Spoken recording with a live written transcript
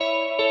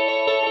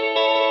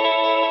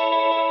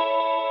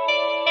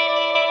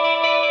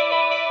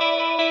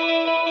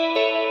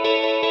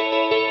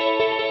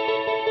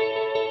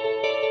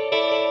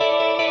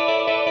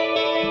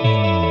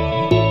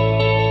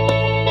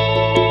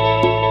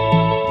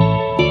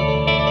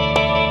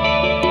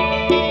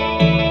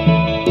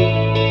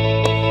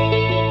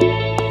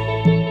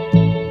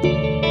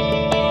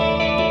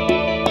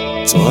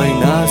在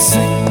那星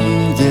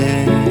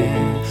夜，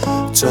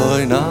在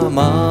那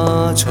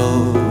馬槽，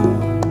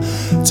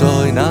在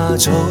那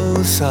草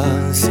山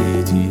是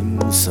甜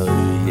睡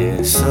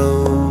耶穌。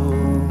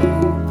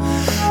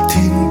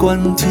天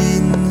君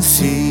天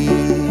使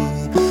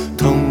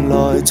同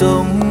來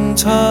中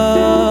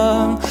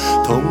唱，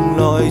同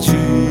來傳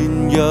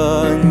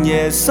揚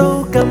耶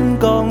穌今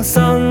降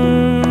生。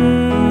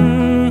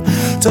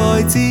在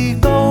至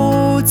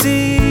高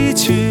之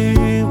處，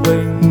榮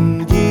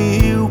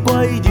耀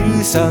歸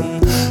於神，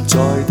在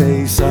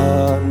地上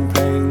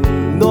平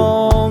安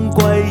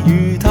歸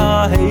於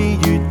他喜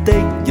悅的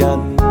人。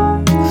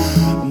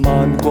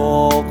萬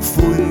國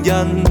歡欣，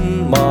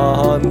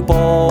萬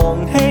邦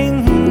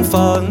興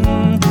奮，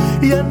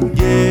因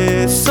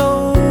耶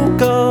穌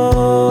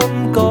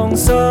今降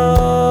生。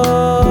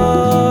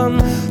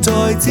在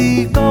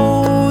至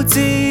高之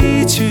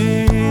處，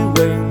榮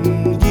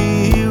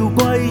耀歸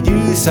於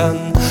神，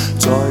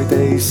在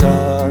地上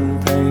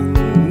平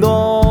安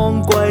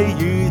歸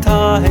於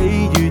他喜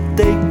悅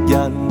的人。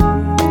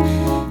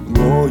我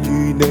與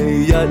你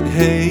一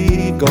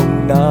起共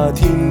那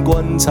天君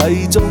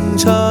齊中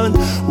唱，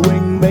榮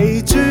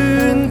美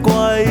尊貴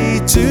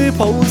主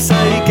普世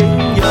景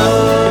仰。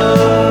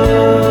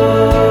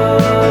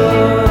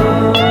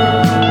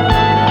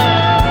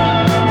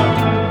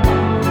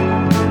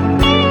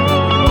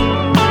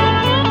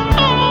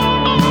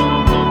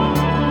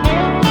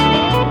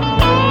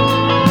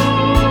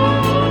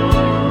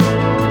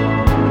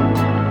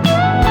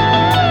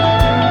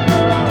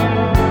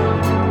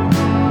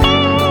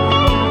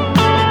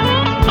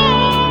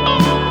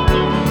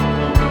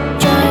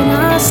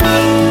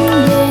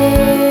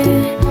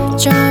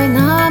在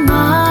那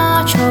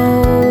馬槽，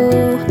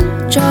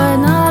在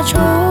那草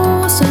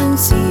上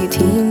是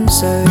甜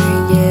睡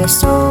耶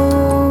穌。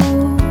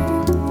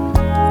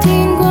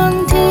天君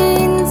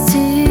天使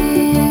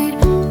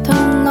同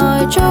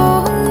來中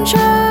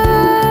唱，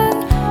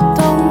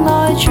同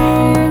來傳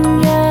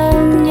揚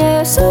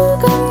耶穌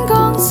今降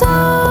生。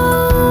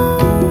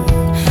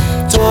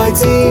在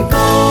至高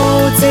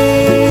之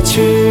處，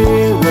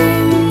榮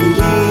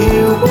耀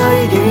歸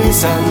於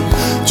神，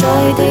在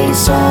地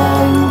上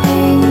平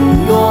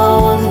安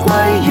歸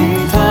於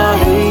他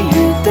喜悅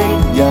的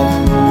人。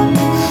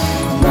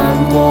萬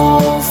國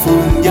歡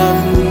欣，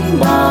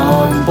萬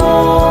邦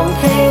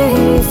興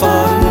奮，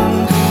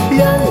因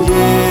耶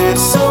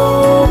穌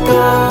今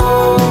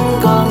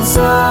降生。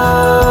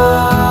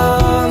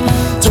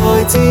在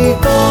至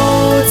高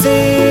之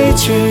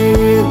處，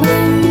榮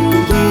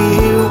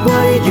耀歸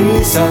於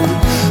神，